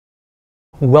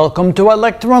Welcome to our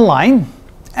lecture online.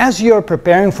 As you're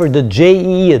preparing for the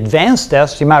JEE advanced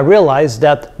test, you might realize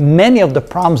that many of the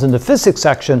problems in the physics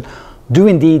section do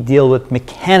indeed deal with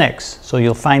mechanics. So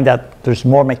you'll find that there's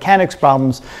more mechanics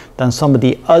problems than some of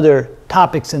the other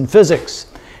topics in physics.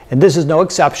 And this is no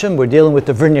exception. We're dealing with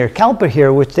the Vernier caliper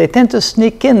here, which they tend to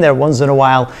sneak in there once in a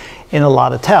while in a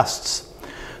lot of tests.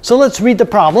 So let's read the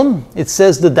problem. It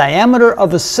says the diameter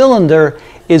of a cylinder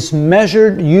is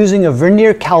measured using a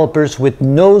Vernier calipers with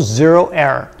no zero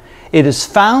error. It is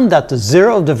found that the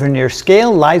zero of the Vernier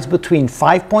scale lies between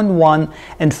 5.1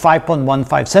 and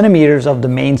 5.15 centimeters of the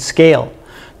main scale.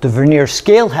 The Vernier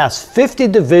scale has 50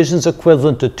 divisions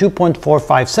equivalent to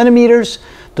 2.45 centimeters.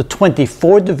 The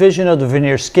 24th division of the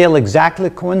Vernier scale exactly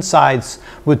coincides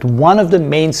with one of the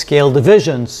main scale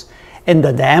divisions. And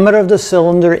the diameter of the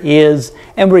cylinder is,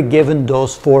 and we're given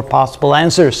those four possible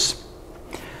answers.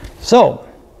 So,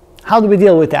 how do we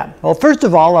deal with that? Well, first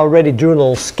of all, I already drew a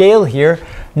little scale here.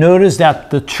 Notice that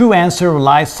the true answer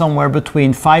lies somewhere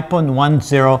between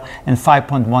 5.10 and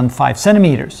 5.15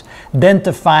 centimeters. Then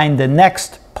to find the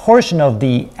next portion of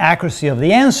the accuracy of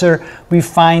the answer, we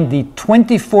find the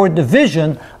 24th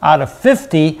division out of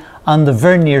 50 on the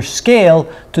Vernier scale.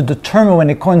 To determine when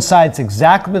it coincides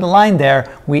exactly with the line there,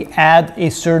 we add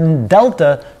a certain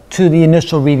delta to the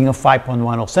initial reading of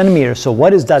 5.10 centimeters. So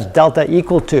what is that delta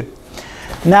equal to?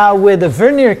 Now with the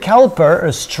Vernier caliper,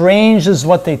 as strange as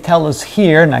what they tell us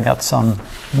here, and I got some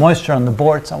moisture on the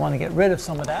board, so I want to get rid of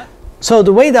some of that. So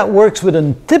the way that works with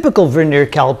a typical Vernier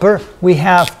caliper, we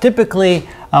have typically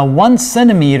 1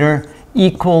 centimeter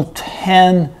equal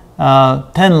 10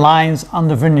 lines on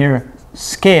the Vernier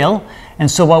scale. And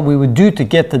so what we would do to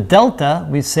get the delta,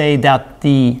 we say that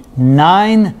the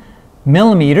 9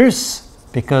 millimeters,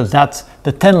 because that's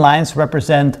the 10 lines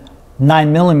represent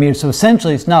 9 millimeters, so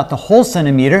essentially it's not the whole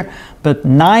centimeter, but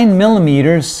 9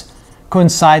 millimeters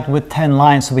coincide with 10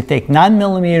 lines. So we take 9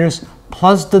 millimeters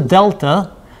plus the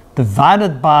delta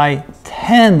divided by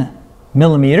 10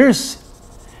 millimeters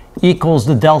equals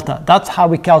the delta. That's how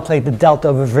we calculate the delta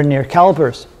of a Vernier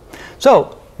calipers.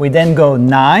 So we then go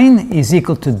 9 is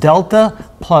equal to delta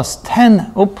plus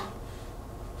 10. Oop,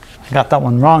 I got that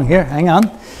one wrong here. Hang on.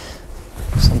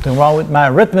 Something wrong with my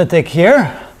arithmetic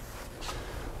here.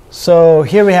 So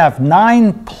here we have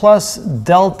 9 plus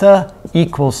delta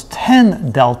equals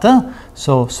 10 delta.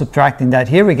 So subtracting that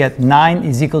here, we get 9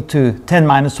 is equal to 10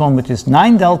 minus 1, which is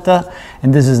 9 delta.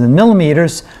 And this is in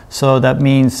millimeters. So that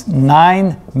means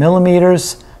 9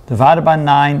 millimeters divided by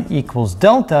 9 equals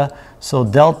delta. So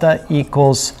delta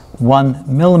equals 1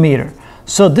 millimeter.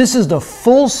 So this is the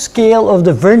full scale of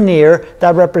the Vernier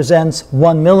that represents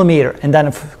 1 millimeter. And then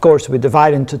of course we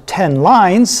divide into 10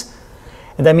 lines.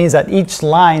 And that means that each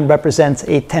line represents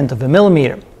 1/10 of a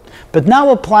millimeter. But now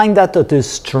applying that to this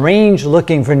strange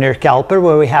looking Vernier caliper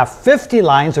where we have 50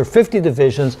 lines or 50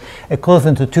 divisions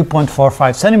equivalent to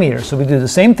 2.45 centimeters. So we do the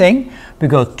same thing. We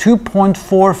go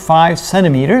 2.45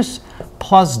 centimeters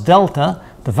plus delta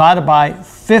divided by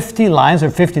 50 lines or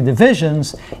 50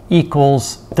 divisions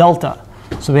equals delta.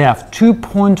 So we have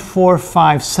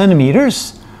 2.45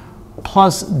 centimeters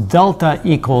plus delta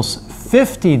equals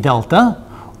 50 delta,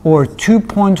 or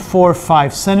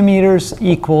 2.45 centimeters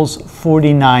equals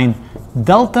 49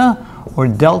 delta, or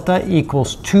delta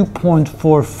equals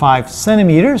 2.45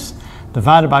 centimeters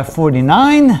divided by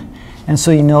 49. And so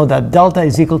you know that delta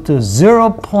is equal to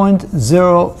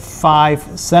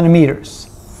 0.05 centimeters.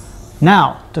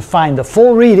 Now, to find the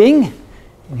full reading,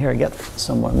 and here I get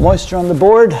some more moisture on the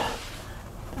board.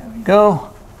 There we go.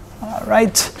 All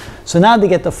right. So now to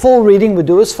get the full reading, we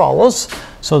do as follows.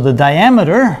 So the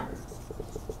diameter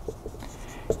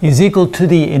is equal to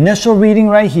the initial reading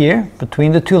right here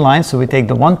between the two lines. So we take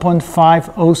the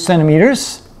 1.50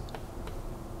 centimeters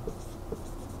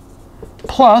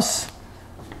plus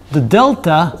the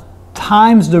delta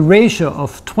times the ratio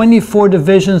of 24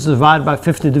 divisions divided by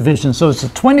 50 divisions. So it's a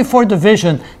 24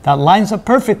 division that lines up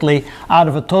perfectly out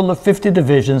of a total of 50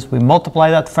 divisions. We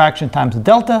multiply that fraction times the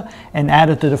delta and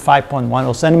add it to the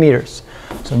 5.10 centimeters.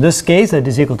 So in this case, that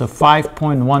is equal to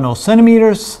 5.10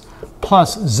 centimeters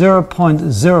plus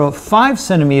 0.05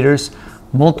 centimeters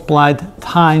multiplied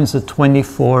times the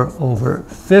 24 over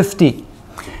 50.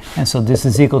 And so this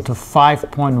is equal to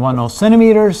 5.10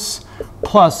 centimeters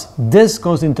plus this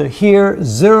goes into here,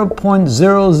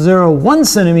 0.001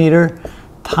 centimeter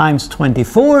times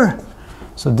 24.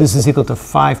 So this is equal to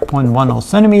 5.10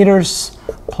 centimeters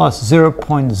plus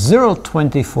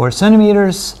 0.024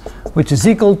 centimeters, which is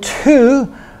equal to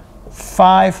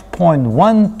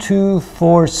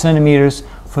 5.124 centimeters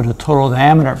for the total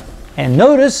diameter. And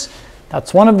notice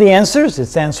that's one of the answers.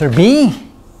 It's answer B.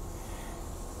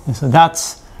 And so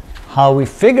that's how we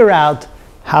figure out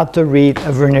how to read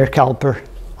a vernier caliper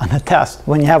on a test.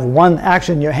 When you have one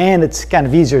action in your hand, it's kind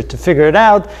of easier to figure it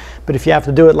out, but if you have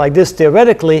to do it like this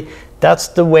theoretically, that's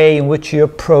the way in which you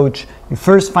approach. You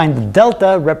first find the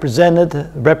delta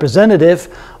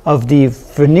representative of the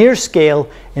vernier scale,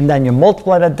 and then you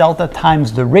multiply that delta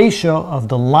times the ratio of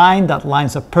the line that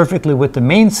lines up perfectly with the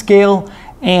main scale,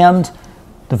 and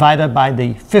divided by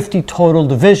the 50 total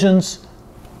divisions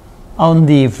on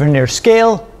the vernier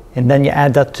scale, and then you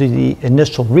add that to the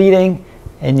initial reading,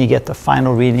 and you get the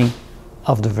final reading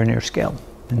of the vernier scale.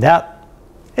 And that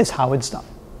is how it's done.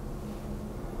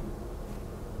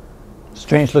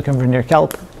 Strange looking vernier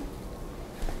caliper.